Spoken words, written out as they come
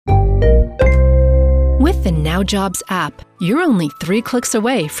With the Now Jobs app, you're only 3 clicks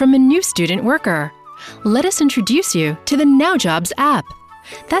away from a new student worker. Let us introduce you to the Now Jobs app.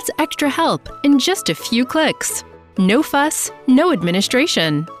 That's extra help in just a few clicks. No fuss, no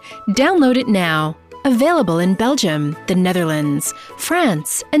administration. Download it now. Available in Belgium, the Netherlands,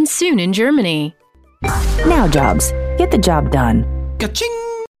 France, and soon in Germany. Now Jobs. Get the job done. Ka-ching!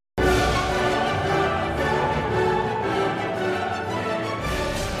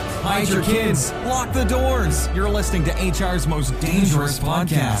 Hide your kids. Lock the doors. You're listening to HR's most dangerous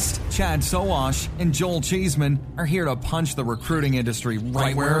podcast. Chad Sowash and Joel Cheeseman are here to punch the recruiting industry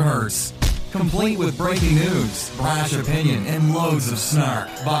right where it hurts. Complete with breaking news, brash opinion, and loads of snark.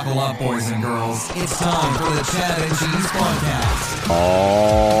 Buckle up, boys and girls. It's time for the Chad and Cheese Podcast.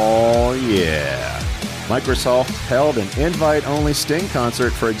 Oh, yeah. Microsoft held an invite-only Sting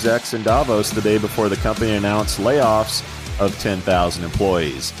concert for execs in Davos the day before the company announced layoffs of 10,000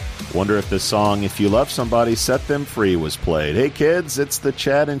 employees. Wonder if the song, If You Love Somebody, Set Them Free was played. Hey, kids, it's the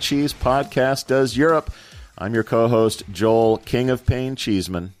Chad and Cheese Podcast Does Europe. I'm your co-host, Joel, King of Pain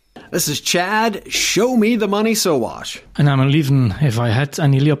Cheeseman. This is Chad, show me the money, Sowash. And I'm leaving. If I had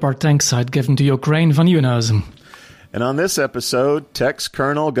any Leopard tanks, I'd give them to Ukraine van Unhausen. And on this episode,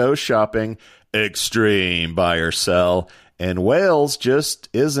 Textkernel goes shopping, extreme buy or sell, and Wales just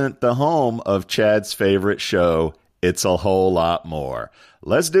isn't the home of Chad's favorite show. It's a whole lot more.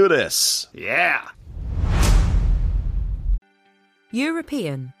 Let's do this. Yeah.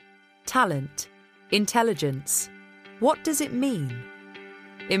 European. Talent. Intelligence. What does it mean?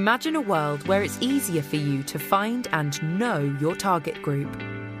 Imagine a world where it's easier for you to find and know your target group.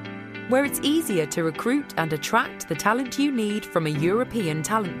 Where it's easier to recruit and attract the talent you need from a European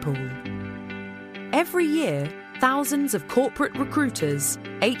talent pool. Every year, thousands of corporate recruiters,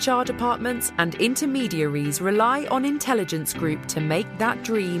 HR departments, and intermediaries rely on Intelligence Group to make that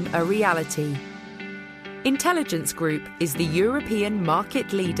dream a reality. Intelligence Group is the European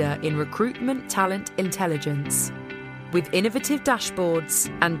market leader in recruitment talent intelligence. With innovative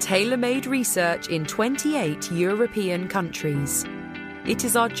dashboards and tailor-made research in 28 European countries. It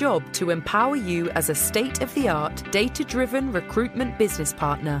is our job to empower you as a state-of-the-art, data-driven recruitment business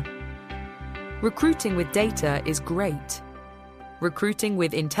partner. Recruiting with data is great. Recruiting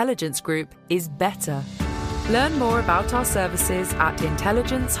with Intelligence Group is better. Learn more about our services at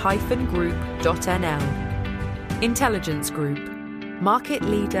intelligence-group.nl. Intelligence Group, market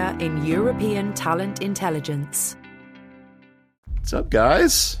leader in European talent intelligence. What's up,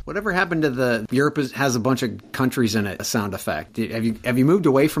 guys? Whatever happened to the Europe has a bunch of countries in it sound effect? Have you moved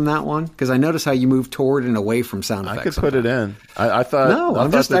away from that one? Because I noticed how you moved toward and away from sound effects. I could put it in. I thought. No, I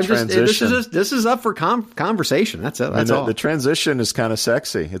thought the transition. This is up for conversation. That's it. That's all. The transition is kind of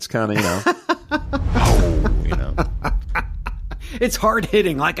sexy. It's kind of It's hard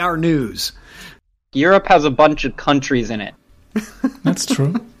hitting, like our news. Europe has a bunch of countries in it. That's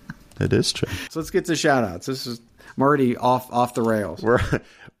true. It is true. So let's get to shout outs. I'm already off the rails.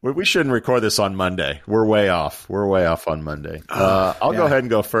 We shouldn't record this on Monday. We're way off. We're way off on Monday. I'll go ahead and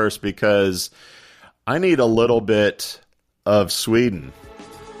go first because I need a little bit of Sweden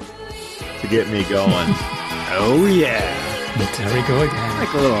to get me going. Oh, yeah. There we go again.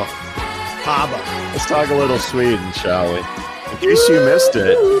 Like a little ABBA. Let's talk a little Sweden, shall we? In case you missed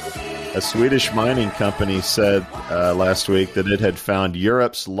it, a Swedish mining company said last week that it had found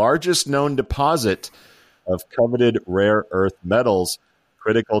Europe's largest known deposit of coveted rare earth metals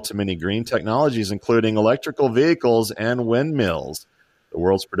critical to many green technologies, including electrical vehicles and windmills. The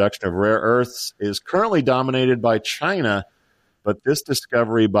world's production of rare earths is currently dominated by China, but this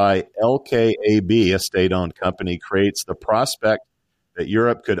discovery by LKAB, a state-owned company, creates the prospect that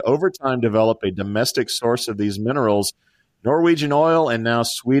Europe could over time develop a domestic source of these minerals, Norwegian oil and now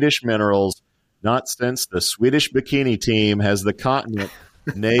Swedish minerals, not since the Swedish bikini team has the continent,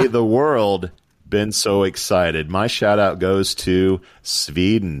 nay, the world, been so excited. My shout out goes to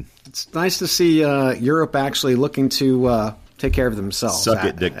Sweden. It's nice to see Europe actually looking to take care of themselves. Suck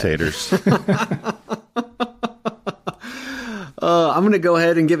it, dictators. I'm going to go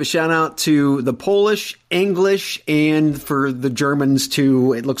ahead and give a shout out to the Polish, English, and for the Germans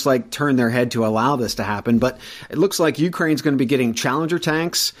to, it looks like, turn their head to allow this to happen. But it looks like Ukraine's going to be getting Challenger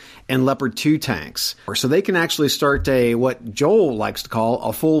tanks and Leopard 2 tanks. So they can actually start what Joel likes to call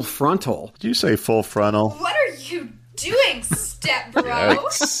a full frontal. Did you say full frontal? What are you doing, step bro?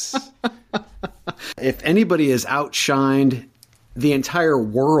 If anybody has outshined the entire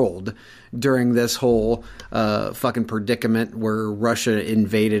world during this whole fucking predicament where Russia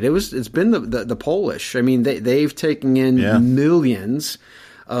invaded, it's been the Polish. I mean, they've taken in millions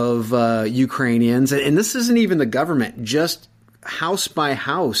of Ukrainians, and this isn't even the government, just house by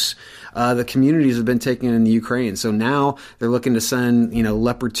house, the communities have been taken in the Ukraine. So now they're looking to send,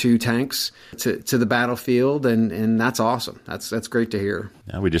 Leopard 2 tanks to the battlefield, and that's awesome. That's great to hear.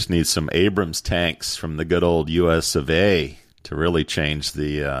 Now we just need some Abrams tanks from the good old U.S. of A. to really change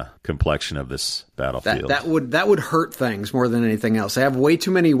the complexion of this battlefield. That would hurt things more than anything else. They have way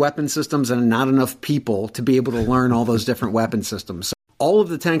too many weapon systems and not enough people to be able to learn all those different weapon systems. So all of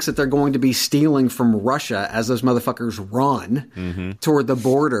the tanks that they're going to be stealing from Russia as those motherfuckers run toward the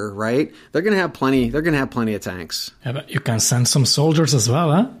border, right? They're going to have plenty. They're going to have plenty of tanks. Yeah, but you can send some soldiers as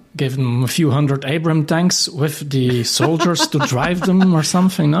well, huh? Give them a few hundred Abrams tanks with the soldiers to drive them or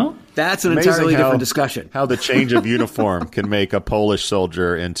something, no? That's an entirely different discussion. How the change of uniform can make a Polish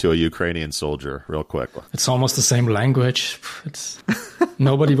soldier into a Ukrainian soldier real quick. It's almost the same language.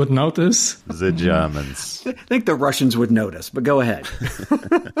 Nobody would notice. The Germans. I think the Russians would notice, but go ahead.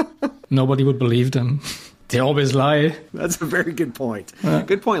 Nobody would believe them. They always lie. That's a very good point.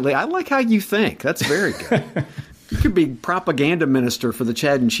 Good point, Lee. I like how you think. That's very good. You could be propaganda minister for the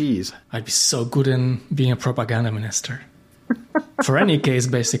Chad and Cheese. I'd be so good in being a propaganda minister. For any case,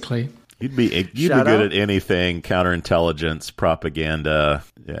 basically. You'd be good at anything, counterintelligence, propaganda,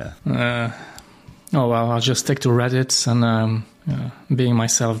 yeah. Oh, well, I'll just stick to Reddit and being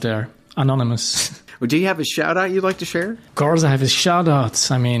myself there. Anonymous. Well, do you have a shout-out you'd like to share? Of course, I have a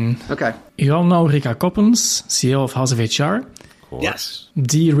shout-out. I mean, okay. You all know Rika Coppens, CEO of House of HR. Yes.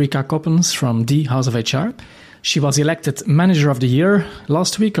 The Rika Coppens from the House of HR. She was elected Manager of the Year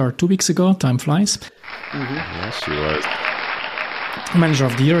last week or 2 weeks ago. Time flies. Yes, she was. Manager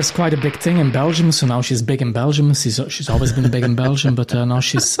of the Year is quite a big thing in Belgium, so now she's big in Belgium. She's always been big in Belgium, but now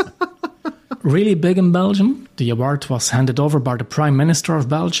she's really big in Belgium. The award was handed over by the Prime Minister of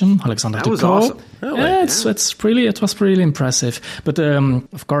Belgium, Alexander De Croo. That was awesome. Really? Yeah, it was really impressive. But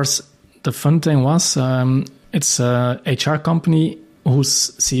of course, the fun thing was it's a HR company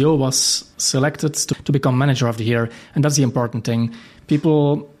whose CEO was selected to become Manager of the Year, and that's the important thing.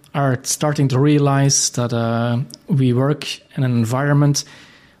 People are starting to realize that we work in an environment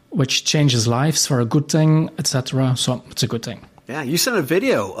which changes lives for a good thing, etc. So it's a good thing. Yeah, you sent a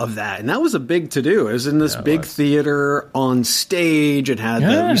video of that, and that was a big to-do. It was in this big theater on stage. It had,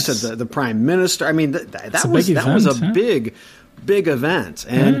 you said, the Prime Minister. I mean, that was a big event.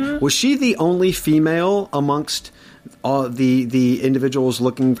 And was she the only female amongst all the individuals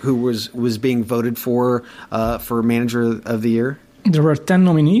who was being voted for Manager of the Year? There were 10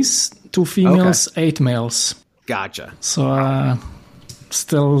 nominees, 2 females, 8 males. Gotcha. So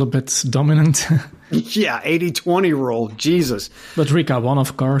still a bit dominant. Yeah, 80-20 rule. Jesus. But Rika won,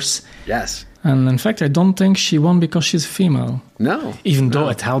 of course. Yes. And in fact, I don't think she won because she's female. No. Even though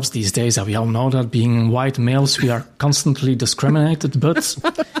it helps these days, we all know that being white males, we are constantly discriminated. But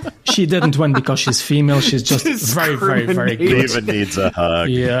she didn't win because she's female. She's just very, very, very good. She even needs a hug.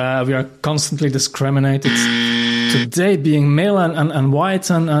 Yeah, we are constantly discriminated. Today, being male and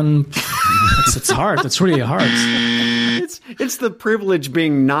white and it's hard. It's really hard. It's the privilege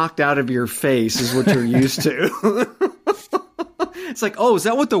being knocked out of your face is what you're used to. It's like, oh, is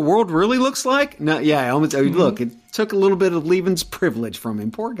that what the world really looks like? No, yeah. Look, it took a little bit of Lieben's privilege from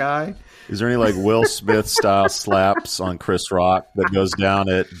him. Poor guy. Is there any like Will Smith style slaps on Chris Rock that goes down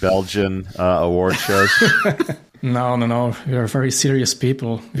at Belgian award shows? No. We are very serious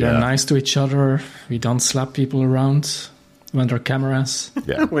people. We are nice to each other. We don't slap people around when there are cameras.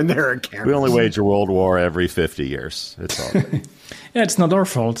 Yeah. When there are cameras. We only wage a world war every 50 years. It's all good. Yeah, it's not our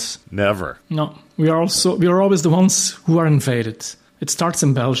fault. Never. No. We are always the ones who are invaded. It starts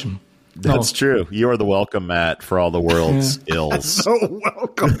in Belgium. That's true. You are the welcome mat for all the world's ills. So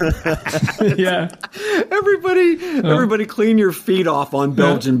welcome. Yeah. Everybody clean your feet off on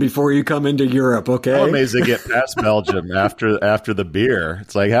Belgium before you come into Europe, okay? How amazing to get past Belgium after the beer.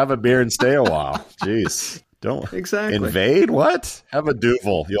 It's like, have a beer and stay a while. Jeez. Don't invade? What? Have a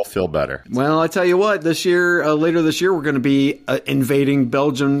Duvel. You'll feel better. Well, I tell you what, later this year, we're going to be invading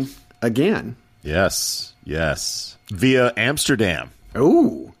Belgium again. Yes. Via Amsterdam.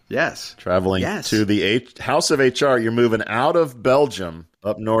 Oh, yes. Traveling to the House of HR. You're moving out of Belgium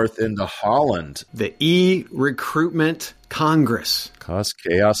up north into Holland. The E-Recruitment Congress. Cause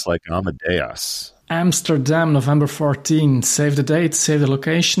chaos like Amadeus. Amsterdam, November 14. Save the date, save the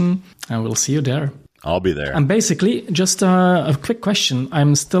location, and we'll see you there. I'll be there. And basically, just a quick question.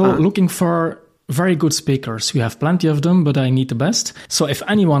 I'm still looking for very good speakers. We have plenty of them, but I need the best. So if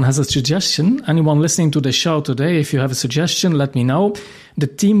anyone has a suggestion, anyone listening to the show today, if you have a suggestion, let me know. The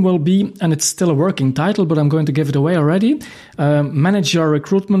team will be, and it's still a working title, but I'm going to give it away already, manage your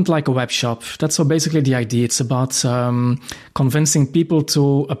recruitment like a web shop. That's basically the idea. It's about convincing people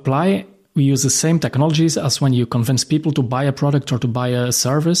to apply we use the same technologies as when you convince people to buy a product or to buy a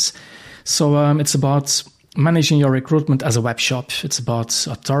service. So it's about managing your recruitment as a web shop. It's about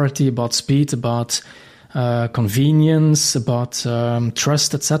authority, about speed, about convenience, about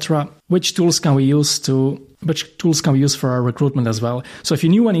trust, etc. Which tools can we use for our recruitment as well? So if you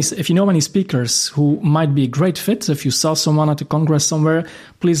know any speakers who might be a great fit, if you saw someone at a congress somewhere,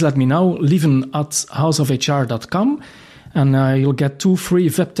 please let me know. Lieven@houseofhr.com. And you'll get 2 free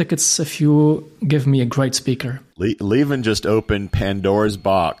VIP tickets if you give me a great speaker. Lieven just opened Pandora's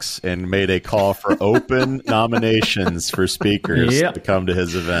box and made a call for open nominations for speakers to come to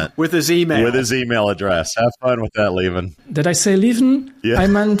his event. With his email. With his email address. Have fun with that, Lieven. Did I say Lieven? Yeah. I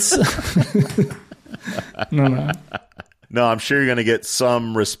meant... No. No, I'm sure you're going to get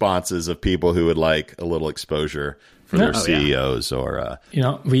some responses of people who would like a little exposure for their CEOs or...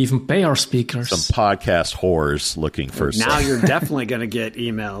 we even pay our speakers. Some podcast whores looking for... Now you're definitely going to get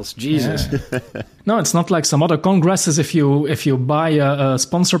emails. Jesus. Yeah. No, it's not like some other congresses. If you buy a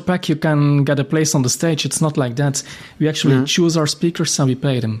sponsor pack, you can get a place on the stage. It's not like that. We actually choose our speakers and we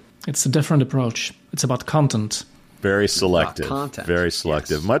pay them. It's a different approach. It's about content. Very selective. Content. Very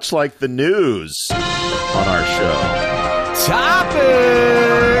selective. Yes. Much like the news on our show.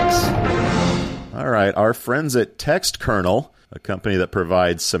 Topics! All right. Our friends at Textkernel, a company that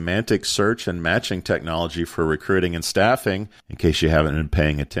provides semantic search and matching technology for recruiting and staffing, in case you haven't been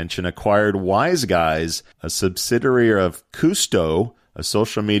paying attention, acquired WiseGuys, a subsidiary of Kusto, a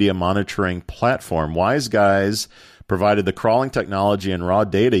social media monitoring platform. WiseGuys provided the crawling technology and raw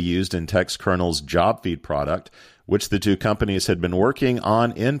data used in Textkernel's job feed product, which the two companies had been working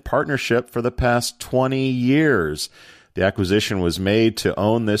on in partnership for the past 20 years. The acquisition was made to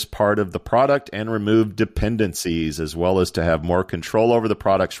own this part of the product and remove dependencies, as well as to have more control over the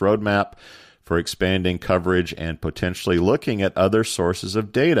product's roadmap for expanding coverage and potentially looking at other sources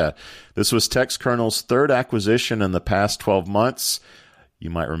of data. This was Textkernel's third acquisition in the past 12 months. You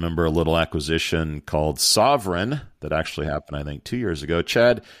might remember a little acquisition called Sovereign that actually happened, I think, 2 years ago.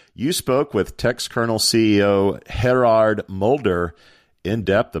 Chad, you spoke with Textkernel CEO Gerard Mulder in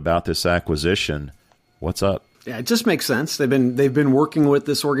depth about this acquisition. What's up? Yeah, it just makes sense. They've been working with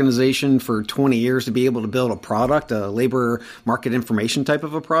this organization for 20 years to be able to build a product, a labor market information type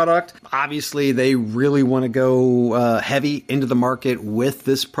of a product. Obviously, they really want to go heavy into the market with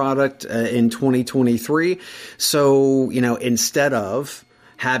this product in 2023. So, instead of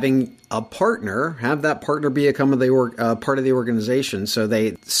having a partner, have that partner become part of the organization. So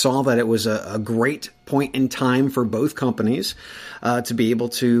they saw that it was a great point in time for both companies to be able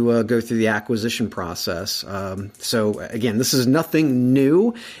to go through the acquisition process. So again, this is nothing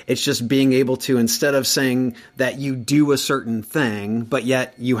new. It's just being able to, instead of saying that you do a certain thing, but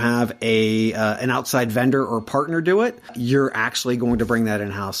yet you have an outside vendor or partner do it, you're actually going to bring that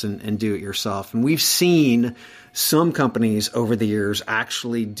in-house and do it yourself. And we've seen some companies over the years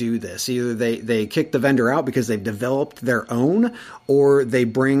actually do this. Either they kick the vendor out because they've developed their own, or they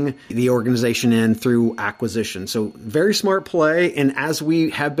bring the organization in through acquisition. So very smart play. And as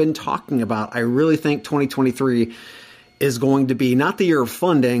we have been talking about, I really think 2023 is going to be not the year of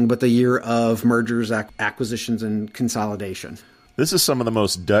funding, but the year of mergers, acquisitions, and consolidation. This is some of the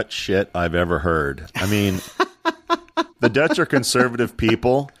most Dutch shit I've ever heard. I mean, the Dutch are conservative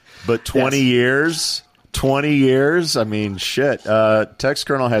people, but 20 years... 20 years? I mean, shit.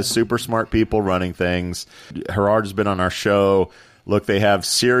 Textkernel has super smart people running things. Gerard has been on our show. Look, they have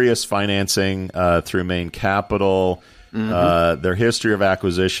serious financing through Main Capital. Mm-hmm. Their history of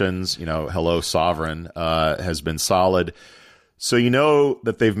acquisitions, hello, Sovereign, has been solid. So you know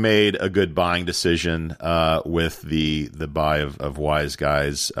that they've made a good buying decision with the buy of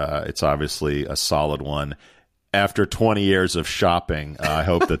WiseGuys. It's obviously a solid one. After 20 years of shopping, I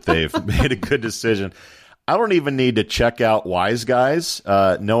hope that they've made a good decision. I don't even need to check out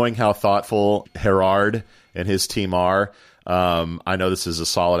WiseGuys, knowing how thoughtful Gerard and his team are. I know this is a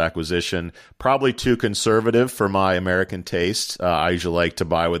solid acquisition, probably too conservative for my American taste. I usually like to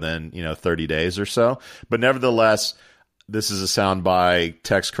buy within 30 days or so. But nevertheless, this is a sound buy.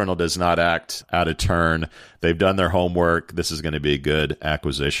 Textkernel does not act out of turn. They've done their homework. This is going to be a good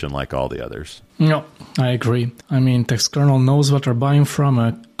acquisition like all the others. No, I agree. I mean, Textkernel knows what they're buying from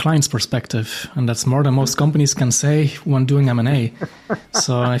a client's perspective, and that's more than most companies can say when doing M&A.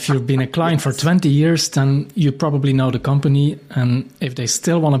 So if you've been a client for 20 years, then you probably know the company, and if they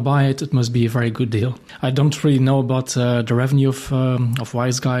still want to buy it, it must be a very good deal. I don't really know about the revenue of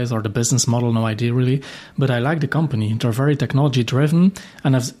WiseGuys or the business model, no idea really, but I like the company. They're very technology-driven,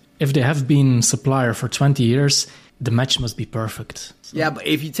 and if they have been supplier for 20 years, the match must be perfect. So. Yeah, but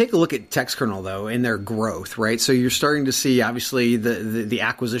if you take a look at Textkernel, though, and their growth, right? So you're starting to see, obviously, the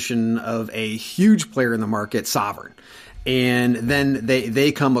acquisition of a huge player in the market, Sovereign. And then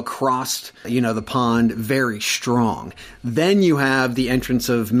they come across, the pond very strong. Then you have the entrance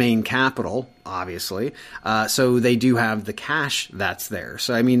of Main Capital, obviously. So they do have the cash that's there.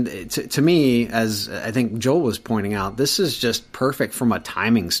 So, I mean, to me, as I think Joel was pointing out, this is just perfect from a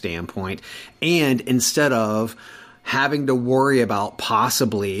timing standpoint. And instead of having to worry about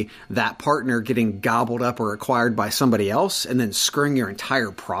possibly that partner getting gobbled up or acquired by somebody else and then screwing your entire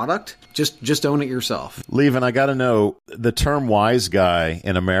product, just own it yourself. Levin, I got to know, the term wise guy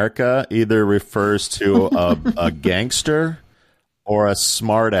in America either refers to a gangster or a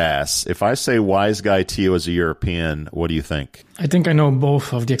smart ass. If I say wise guy to you as a European, what do you think? I think I know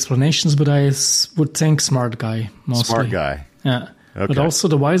both of the explanations, but I would think smart guy mostly. Smart guy. Yeah. Okay. But also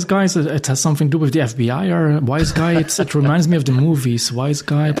the wise guys, it has something to do with the FBI or wise guy. It reminds me of the movies. Wise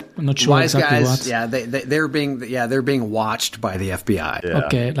guy, I'm not sure wise exactly guys, what. Yeah, they're being watched by the FBI. Yeah.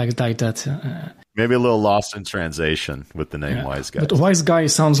 Okay, like that. Maybe a little lost in translation with the name wise guy. But wise guy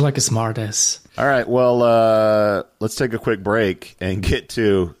sounds like a smart ass. All right, well, let's take a quick break and get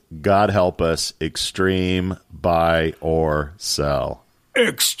to, God help us, extreme buy or sell.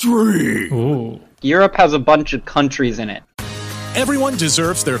 Extreme. Ooh. Europe has a bunch of countries in it. Everyone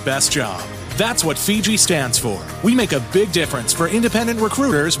deserves their best job. That's what Fiji stands for. We make a big difference for independent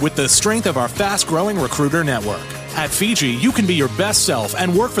recruiters with the strength of our fast-growing recruiter network. At Fiji, you can be your best self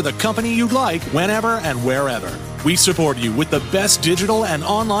and work for the company you'd like whenever and wherever. We support you with the best digital and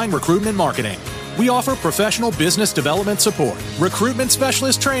online recruitment marketing. We offer professional business development support, recruitment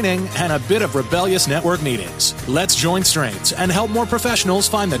specialist training, and a bit of rebellious network meetings. Let's join strengths and help more professionals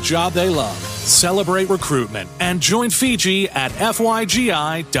find the job they love. Celebrate recruitment and join Fiji at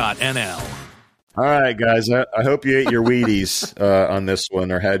fygi.nl. All right, guys, I hope you ate your Wheaties on this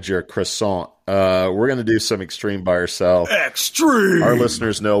one or had your croissant. We're going to do some extreme buy or sell. Extreme! Our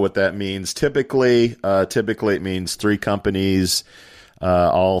listeners know what that means. Typically it means three companies,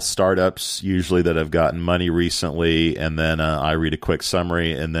 all startups usually that have gotten money recently, and then I read a quick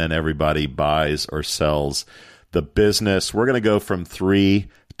summary, and then everybody buys or sells the business. We're going to go from 3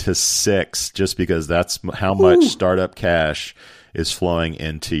 to 6 just because that's how much startup cash is flowing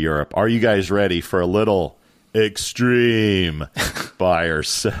into Europe. Are you guys ready for a little extreme buy or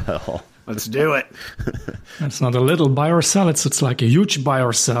sell? Let's do it. It's not a little buy or sell. It's like a huge buy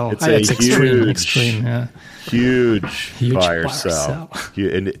or sell. It's extreme. Yeah. Huge buy or buy sell.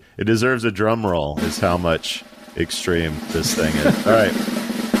 And it deserves a drum roll is how much extreme this thing is. All right.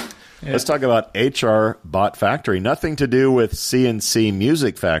 Yeah. Let's talk about HR Bot Factory. Nothing to do with CNC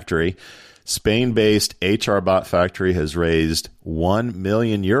Music Factory. Spain-based HR Bot Factory has raised 1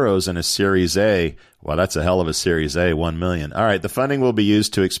 million euros in a Series A. Wow, that's a hell of a Series A, 1 million. All right, the funding will be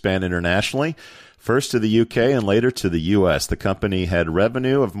used to expand internationally, first to the UK and later to the US. The company had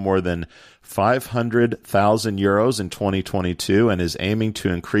revenue of more than 500,000 euros in 2022 and is aiming to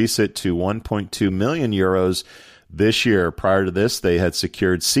increase it to 1.2 million euros this year. Prior to this, they had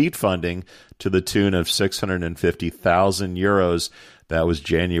secured seed funding to the tune of 650,000 euros. That was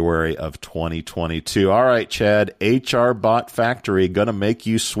January of 2022. All right, Chad, HR Bot Factory, going to make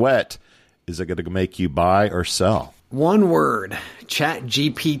you sweat. Is it going to make you buy or sell? One word,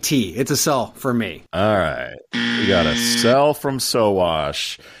 ChatGPT. It's a sell for me. All right. We got a sell from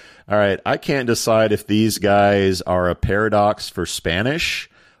Sowash. All right. I can't decide if these guys are a paradox for Spanish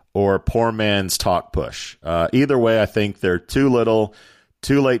or poor man's talk push. Either way, I think they're too little,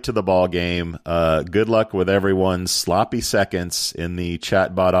 too late to the ball game. Good luck with everyone's sloppy seconds in the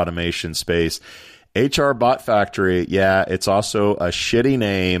chatbot automation space. HR Bot Factory, yeah, it's also a shitty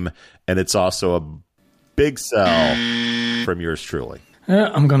name, and it's also a big sell from yours truly.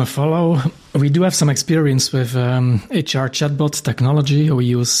 I'm going to follow. We do have some experience with HR chatbot technology. We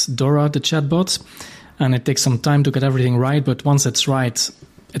use Dora, the chatbot, and it takes some time to get everything right, but once it's right,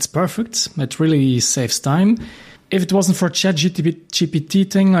 it's perfect. It really saves time. If it wasn't for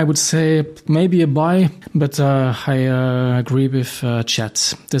ChatGPT thing, I would say maybe a buy, but I agree with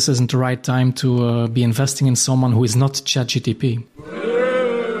Chat. This isn't the right time to be investing in someone who is not ChatGPT.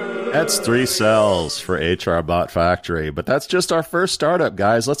 That's 3 sells for HR Bot Factory, but that's just our first startup,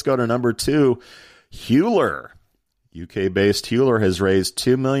 guys. Let's go to number 2, Huler. UK-based Huler has raised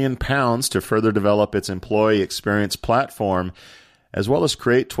 £2 million to further develop its employee experience platform, as well as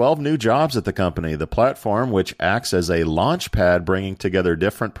create 12 new jobs at the company. The platform, which acts as a launch pad bringing together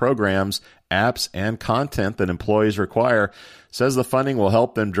different programs, apps, and content that employees require, says the funding will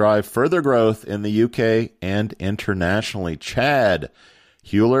help them drive further growth in the UK and internationally. Chad,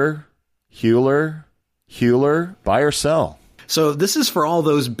 Huler, Huler, buy or sell? So this is for all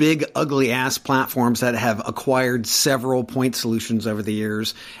those big, ugly-ass platforms that have acquired several point solutions over the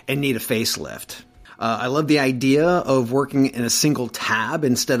years and need a facelift. I love the idea of working in a single tab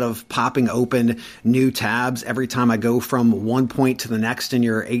instead of popping open new tabs every time I go from one point to the next in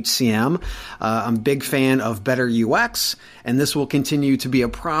your HCM. I'm a big fan of better UX, and this will continue to be a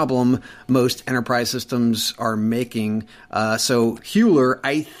problem most enterprise systems are making. So Huler,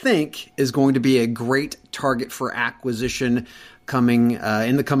 I think, is going to be a great target for acquisition coming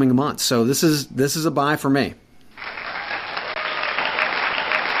in the coming months. So this is a buy for me.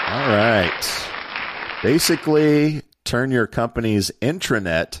 All right. Basically, turn your company's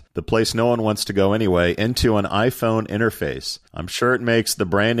intranet, the place no one wants to go anyway, into an iPhone interface. I'm sure it makes the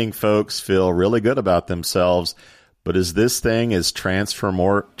branding folks feel really good about themselves, but is this thing as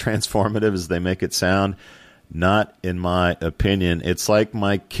transformative as they make it sound? Not in my opinion. It's like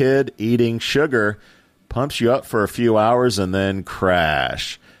my kid eating sugar, pumps you up for a few hours and then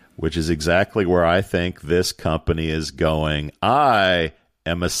crash, which is exactly where I think this company is going. I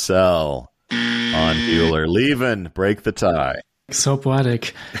am a sell on Huler. Leaving, break the tie. So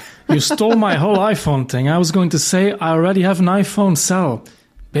poetic. You stole my whole iPhone thing. I was going to say I already have an iPhone, sell.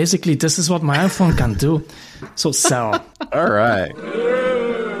 Basically, this is what my iPhone can do. So sell. All right.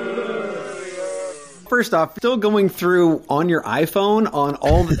 First off, still going through on your iPhone on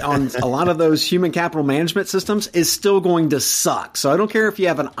a lot of those human capital management systems is still going to suck. So I don't care if you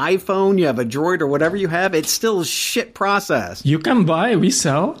have an iPhone, you have a Droid, or whatever you have, it's still a shit process. You can buy, we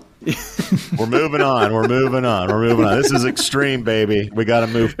sell. We're moving on. This is extreme, baby. We got to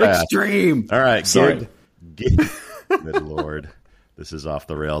move fast. Extreme. All right. Sorry. Good Lord. This is off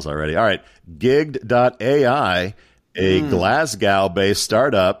the rails already. All right. Gigged.ai, a Glasgow-based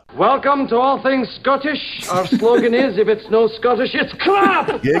startup. Welcome to All Things Scottish. Our slogan is, if it's no Scottish, it's crap!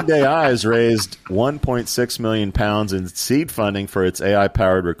 Gigged.ai has raised £1.6 million in seed funding for its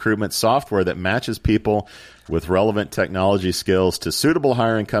AI-powered recruitment software that matches people with relevant technology skills to suitable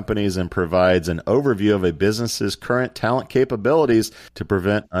hiring companies and provides an overview of a business's current talent capabilities to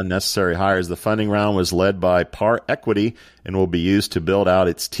prevent unnecessary hires. The funding round was led by Par Equity and will be used to build out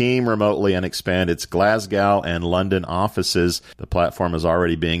its team remotely and expand its Glasgow and London offices. The platform is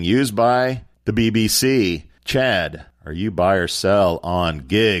already being used by the BBC. Chad, are you buy or sell on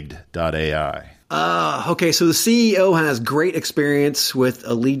Gigged.ai? Okay, so the CEO has great experience with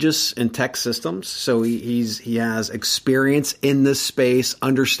Allegis and tech systems. So he has experience in this space,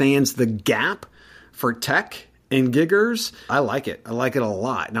 understands the gap for tech and giggers. I like it. I like it a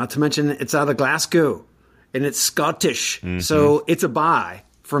lot. Not to mention it's out of Glasgow and it's Scottish. Mm-hmm. So it's a buy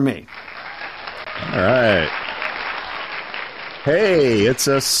for me. All right. Hey, it's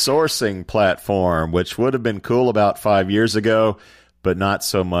a sourcing platform, which would have been cool about 5 years ago, but not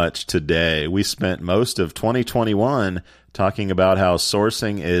so much today. We spent most of 2021 talking about how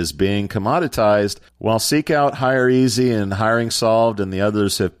sourcing is being commoditized, while Seek Out, Hire Easy, and Hiring Solved and the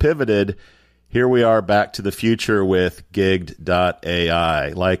others have pivoted. Here we are back to the future with Gigged.ai.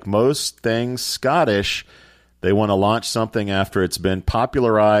 Like most things Scottish, they want to launch something after it's been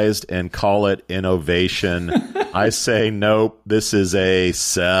popularized and call it innovation. I say nope, this is a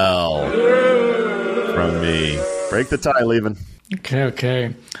sell from me. Break the tie, Leaving.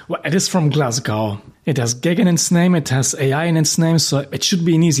 Okay. Well, it is from Glasgow. It has gig in its name, it has AI in its name, so it should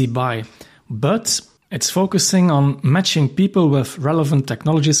be an easy buy. But it's focusing on matching people with relevant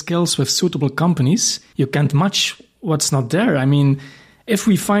technology skills with suitable companies. You can't match what's not there. I mean, if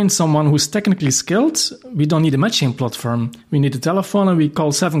we find someone who's technically skilled, we don't need a matching platform. We need a telephone and we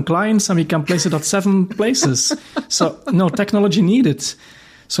call 7 clients and we can place it at 7 places. So no technology needed.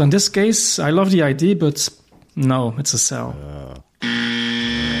 So in this case, I love the idea, but no, it's a sell.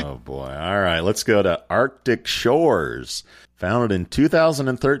 Oh, boy. All right, let's go to Arctic Shores. Founded in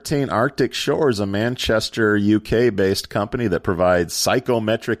 2013, Arctic Shores, a Manchester, UK-based company that provides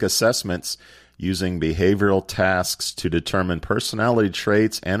psychometric assessments using behavioral tasks to determine personality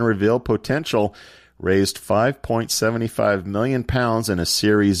traits and reveal potential, raised £5.75 million in a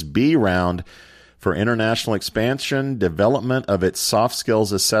Series B round for international expansion, development of its soft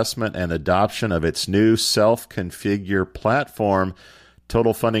skills assessment, and adoption of its new self-configure platform.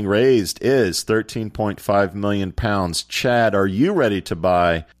 Total funding raised is £13.5 million. Chad, are you ready to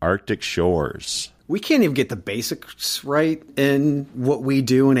buy Arctic Shores? We can't even get the basics right in what we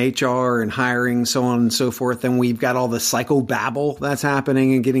do in HR and hiring, so on and so forth. And we've got all the psychobabble that's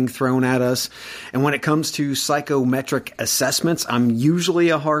happening and getting thrown at us. And when it comes to psychometric assessments, I'm usually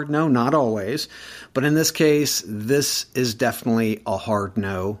a hard no, not always. But in this case, this is definitely a hard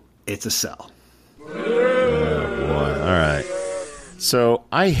no. It's a sell. Oh, boy. All right. So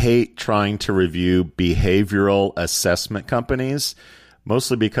I hate trying to review behavioral assessment companies,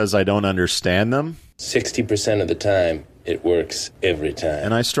 mostly because I don't understand them. 60% of the time, it works every time.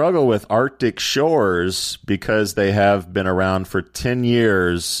 And I struggle with Arctic Shores because they have been around for 10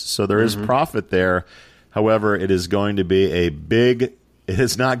 years, so there is profit there. However, it is not going to be a big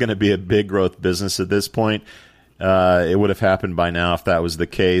growth business at this point. It would have happened by now if that was the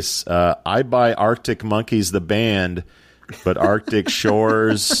case. I buy Arctic Monkeys, the band, but Arctic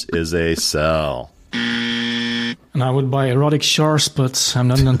Shores is a sell. And I would buy Erotic Shores, but I'm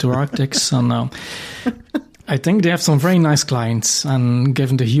not into Arctic, so no. I think they have some very nice clients, and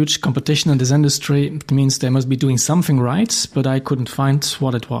given the huge competition in this industry, it means they must be doing something right, but I couldn't find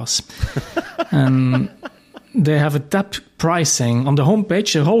what it was. They have a tab pricing on the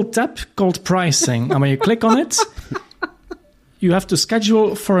homepage, a whole tab called pricing. And when you click on it, you have to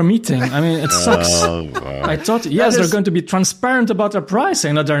schedule for a meeting. I mean, it sucks. I thought, they're going to be transparent about their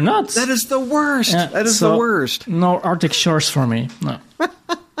pricing. No, they're not. That is the worst. That is the worst. No Arctic Shores for me. No.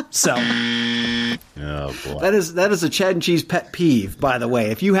 So. Oh, boy. That is a Chad and Cheese pet peeve, by the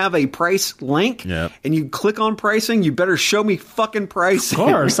way. If you have a price link and you click on pricing, you better show me fucking pricing. Of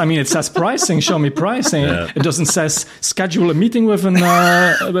course. I mean, it says pricing, show me pricing. Yeah. It doesn't say schedule a meeting with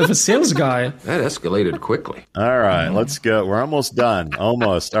with a sales guy. That escalated quickly. All right, let's go. We're almost done.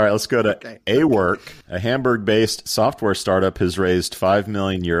 Almost. All right, let's go to awork. A Hamburg-based software startup has raised 5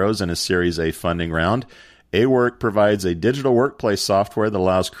 million euros in a Series A funding round. awork provides a digital workplace software that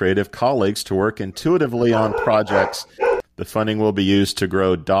allows creative colleagues to work intuitively on projects. The funding will be used to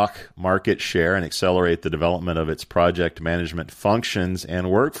grow DACH market share and accelerate the development of its project management functions and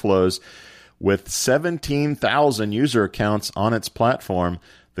workflows. With 17,000 user accounts on its platform,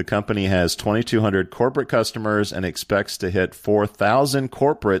 the company has 2,200 corporate customers and expects to hit 4,000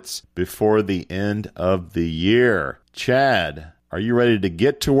 corporates before the end of the year. Chad, are you ready to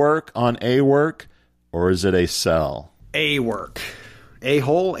get to work on awork? Or is it a sell? awork.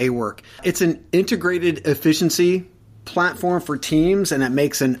 awork. It's an integrated efficiency platform for teams, and it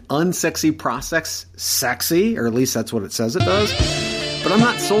makes an unsexy process sexy, or at least that's what it says it does. But I'm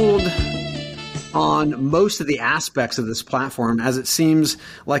not sold on most of the aspects of this platform, as it seems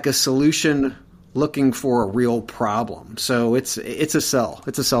like a solution looking for a real problem. So it's a sell.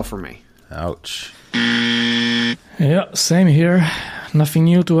 It's a sell for me. Ouch. Yeah, same here. Nothing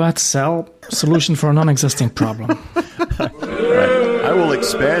new to add. Sell. Solution for a non-existing problem. Right. I will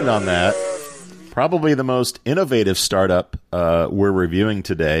expand on that. Probably the most innovative startup we're reviewing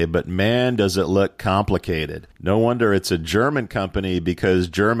today, but man, does it look complicated. No wonder it's a German company, because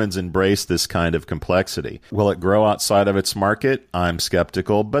Germans embrace this kind of complexity. Will it grow outside of its market? I'm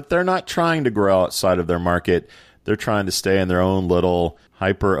skeptical, but they're not trying to grow outside of their market. They're trying to stay in their own little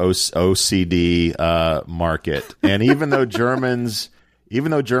hyper OCD market. And even though Germans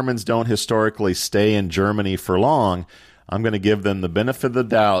don't historically stay in Germany for long, I'm going to give them the benefit of the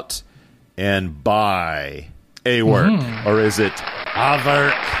doubt and buy awork. Or is it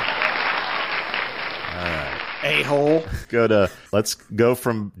awork? A-hole. Let's go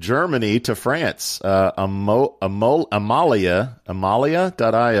from Germany to France. Amalia.io,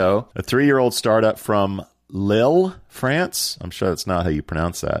 a 3-year-old startup from Lille, France, I'm sure that's not how you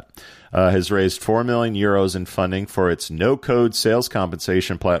pronounce that, has raised 4 million euros in funding for its no-code sales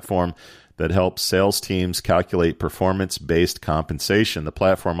compensation platform that helps sales teams calculate performance-based compensation. The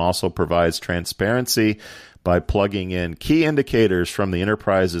platform also provides transparency by plugging in key indicators from the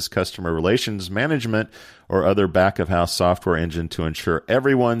enterprise's customer relations management or other back-of-house software engine to ensure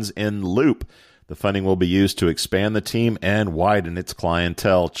everyone's in loop. The funding will be used to expand the team and widen its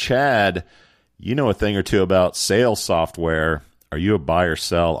clientele. Chad, you know a thing or two about sales software. Are you a buy or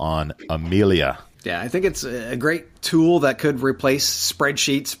sell on Amelia? Yeah, I think it's a great tool that could replace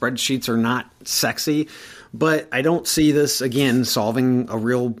spreadsheets. Spreadsheets are not sexy, but I don't see this, again, solving a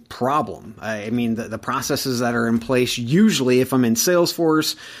real problem. I mean, the processes that are in place, usually if I'm in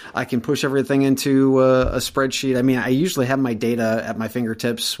Salesforce, I can push everything into a spreadsheet. I mean, I usually have my data at my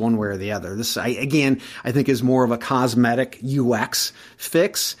fingertips one way or the other. This, I think is more of a cosmetic UX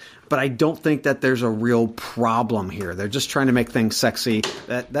fix. But I don't think that there's a real problem here. They're just trying to make things sexy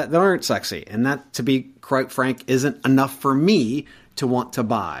that aren't sexy. And that, to be quite frank, isn't enough for me to want to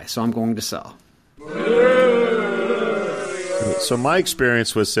buy. So I'm going to sell. So my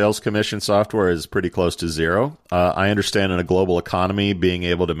experience with sales commission software is pretty close to zero. I understand in a global economy, being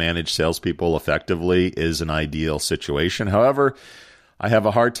able to manage salespeople effectively is an ideal situation. However, I have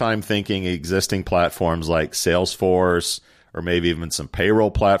a hard time thinking existing platforms like Salesforce, or maybe even some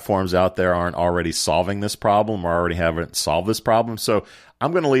payroll platforms out there, aren't already solving this problem or already haven't solved this problem. So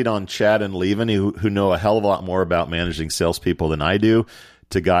I'm going to lead on Chad and Levin, who know a hell of a lot more about managing salespeople than I do,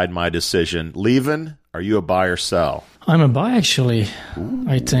 to guide my decision. Levin, are you a buy or sell? I'm a buy, actually. Ooh.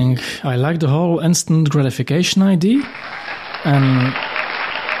 I think I like the whole instant gratification idea. And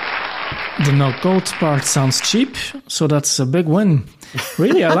the no-code part sounds cheap, so that's a big win.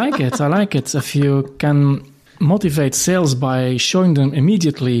 Really, I like it. I like it. If you can motivate sales by showing them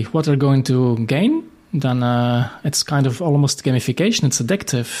immediately what they're going to gain, then it's kind of almost gamification. It's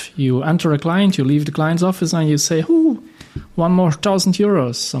addictive. You enter a client, you leave the client's office, and you say, ooh, one more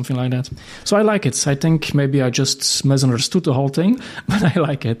 €1,000, something like that. So I like it. I think maybe I just misunderstood the whole thing, but I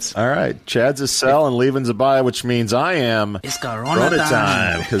like it. All right. Chad's a sell and Levin's a buy, which means I am it's Corona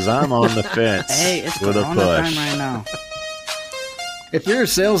time because I'm on the fence. Hey, it's with Corona a push. time right now. If you're a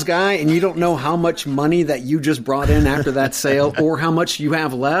sales guy and you don't know how much money that you just brought in after that sale or how much you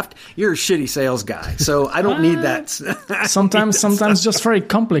have left, you're a shitty sales guy. So I don't need that. Sometimes just very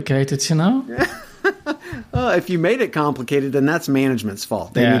complicated, you know? If you made it complicated, then that's management's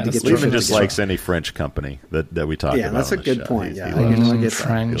fault. They need to get Levin just likes any French company that we talk about. Yeah, that's a good show. point. He loves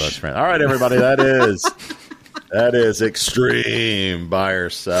French. All right, everybody, that is extreme buy or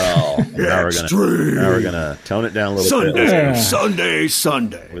sell. Now we're gonna tone it down a little bit.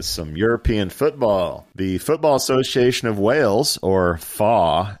 Sunday. With some European football. The Football Association of Wales, or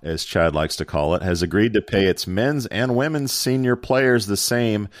FA, as Chad likes to call it, has agreed to pay its men's and women's senior players the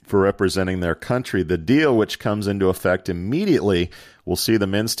same for representing their country. The deal, which comes into effect immediately, will see the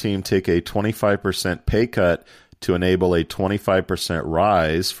men's team take a 25% pay cut to enable a 25%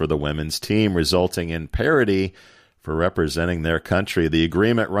 rise for the women's team, resulting in parity for representing their country. The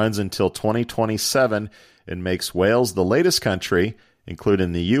agreement runs until 2027 and makes Wales the latest country,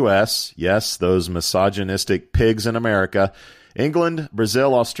 including the U.S., yes, those misogynistic pigs in America, England,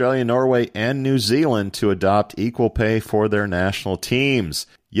 Brazil, Australia, Norway, and New Zealand, to adopt equal pay for their national teams.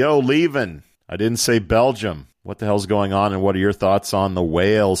 Yo, Levin, I didn't say Belgium. What the hell's going on, and what are your thoughts on the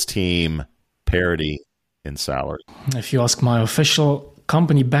Wales team parity in salary? If you ask my official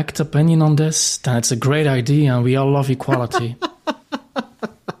company-backed opinion on this, then it's a great idea, and we all love equality.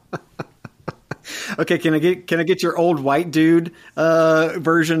 Okay, can I get your old white dude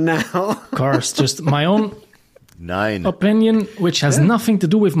version now? Of course, just my own opinion, which has nothing to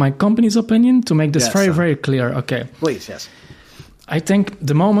do with my company's opinion, to make this very clear. Okay. Please, yes. I think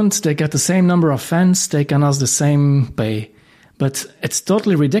the moment they get the same number of fans, they can ask the same pay. But it's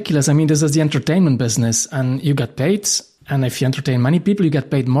totally ridiculous. I mean, this is the entertainment business, and you get paid. And if you entertain many people, you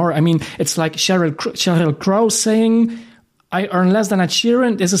get paid more. I mean, it's like Sheryl Crow saying, I earn less than Ed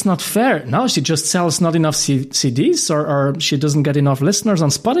Sheeran. This is not fair. No, she just sells not enough CDs, or she doesn't get enough listeners on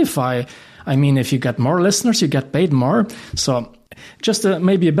Spotify. I mean, if you get more listeners, you get paid more. So just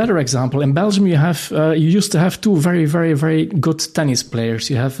maybe a better example. In Belgium, you used to have two very, very, very good tennis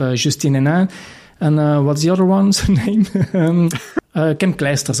players. You have Justine Henin and what's the other one's name? Kim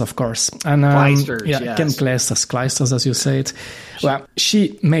Kleisters, of course. And Kleisters, yes. Kim Kleisters, as you say it. Well,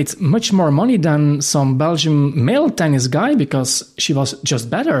 she made much more money than some Belgian male tennis guy because she was just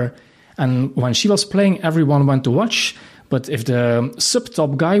better. And when she was playing, everyone went to watch. But if the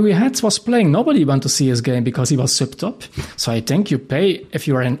sub-top guy we had was playing, nobody went to see his game because he was sub-top. So I think you pay, if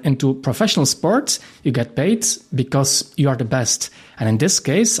you are into professional sports, you get paid because you are the best. And in this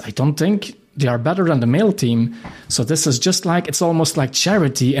case, I don't think they are better than the male team. So this is just like, it's almost like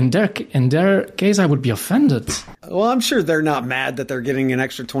charity. In their case, I would be offended. Well, I'm sure they're not mad that they're getting an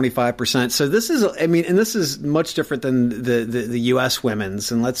extra 25%. So this is, I mean, and this is much different than the U.S.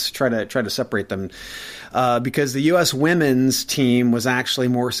 women's. And let's try to separate them. Because the U.S. women's team was actually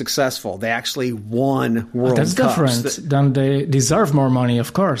more successful. They actually won World Cups. That's different. Then they deserve more money,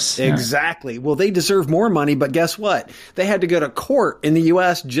 of course. Exactly. Yeah. Well, they deserve more money, but guess what? They had to go to court in the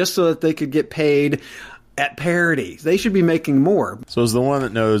U.S. just so that they could get paid at parity. They should be making more. So as the one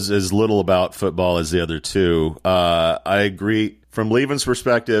that knows as little about football as the other two, I agree. From Levin's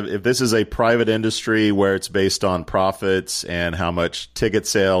perspective, if this is a private industry where it's based on profits and how much ticket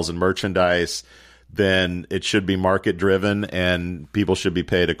sales and merchandise, then it should be market driven and people should be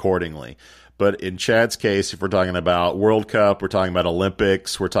paid accordingly. But in Chad's case, if we're talking about World Cup, we're talking about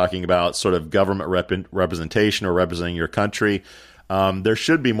Olympics, we're talking about sort of government representation or representing your country, there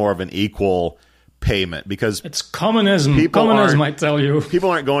should be more of an equal payment because it's communism. Communism, I tell you. People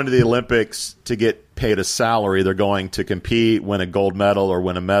aren't going to the Olympics to get paid a salary. They're going to compete, win a gold medal or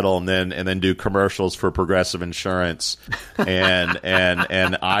win a medal, and then do commercials for Progressive Insurance and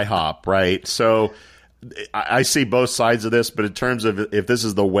IHOP, right? So I see both sides of this, but in terms of if this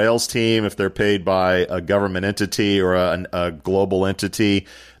is the Wales team, if they're paid by a government entity or a global entity,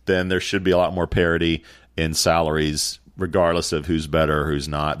 then there should be a lot more parity in salaries regardless of who's better or who's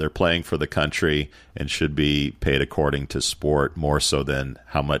not. They're playing for the country and should be paid according to sport, more so than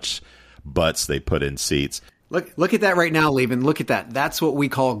how much butts they put in seats. Look at that right now, Levin. Look at that. That's what we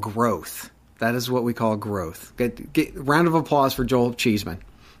call growth. That is what we call growth. Get round of applause for Joel Cheeseman.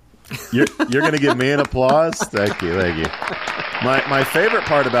 You're going to give me an applause? Thank you. My favorite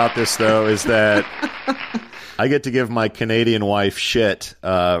part about this, though, is that I get to give my Canadian wife shit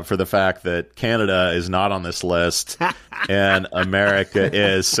for the fact that Canada is not on this list and America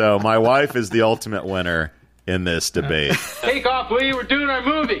is. So my wife is the ultimate winner in this debate. Take off, will you? We're doing our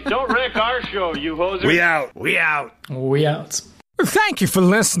movie. Don't wreck our show, you hoser. We out. Thank you for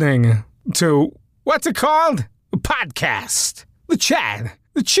listening to, what's it called? A podcast. The Chad.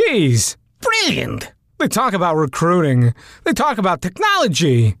 The Cheese. Brilliant. They talk about recruiting. They talk about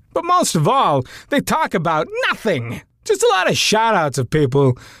technology. But most of all, they talk about nothing. Just a lot of shout-outs of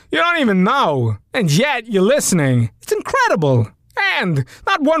people you don't even know. And yet you're listening. It's incredible. And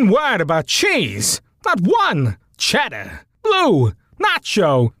not one word about cheese. Not one. Cheddar. Blue.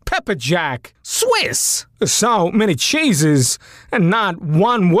 Nacho. Pepper Jack. Swiss. So many cheeses and not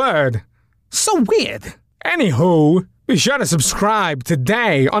one word. So weird. Anywho, be sure to subscribe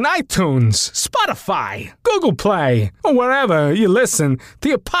today on iTunes, Spotify, Google Play, or wherever you listen to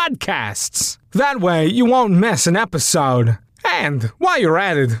your podcasts. That way you won't miss an episode. And while you're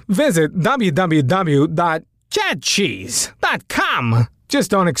at it, visit www.chadcheese.com.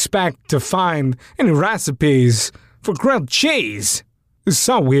 Just don't expect to find any recipes for grilled cheese. It's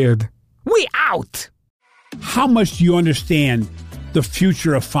so weird. We out! How much do you understand the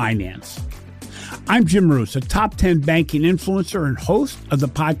future of finance? I'm Jim Roos, a top 10 banking influencer and host of the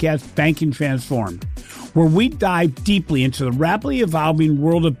podcast Banking Transformed, where we dive deeply into the rapidly evolving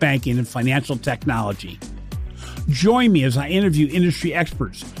world of banking and financial technology. Join me as I interview industry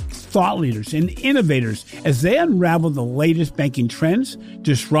experts, thought leaders, and innovators as they unravel the latest banking trends,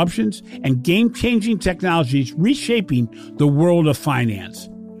 disruptions, and game-changing technologies reshaping the world of finance.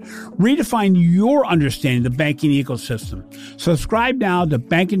 Redefine your understanding of the banking ecosystem. Subscribe now to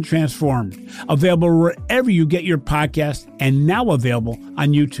Banking Transformed, available wherever you get your podcast and now available on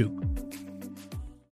YouTube.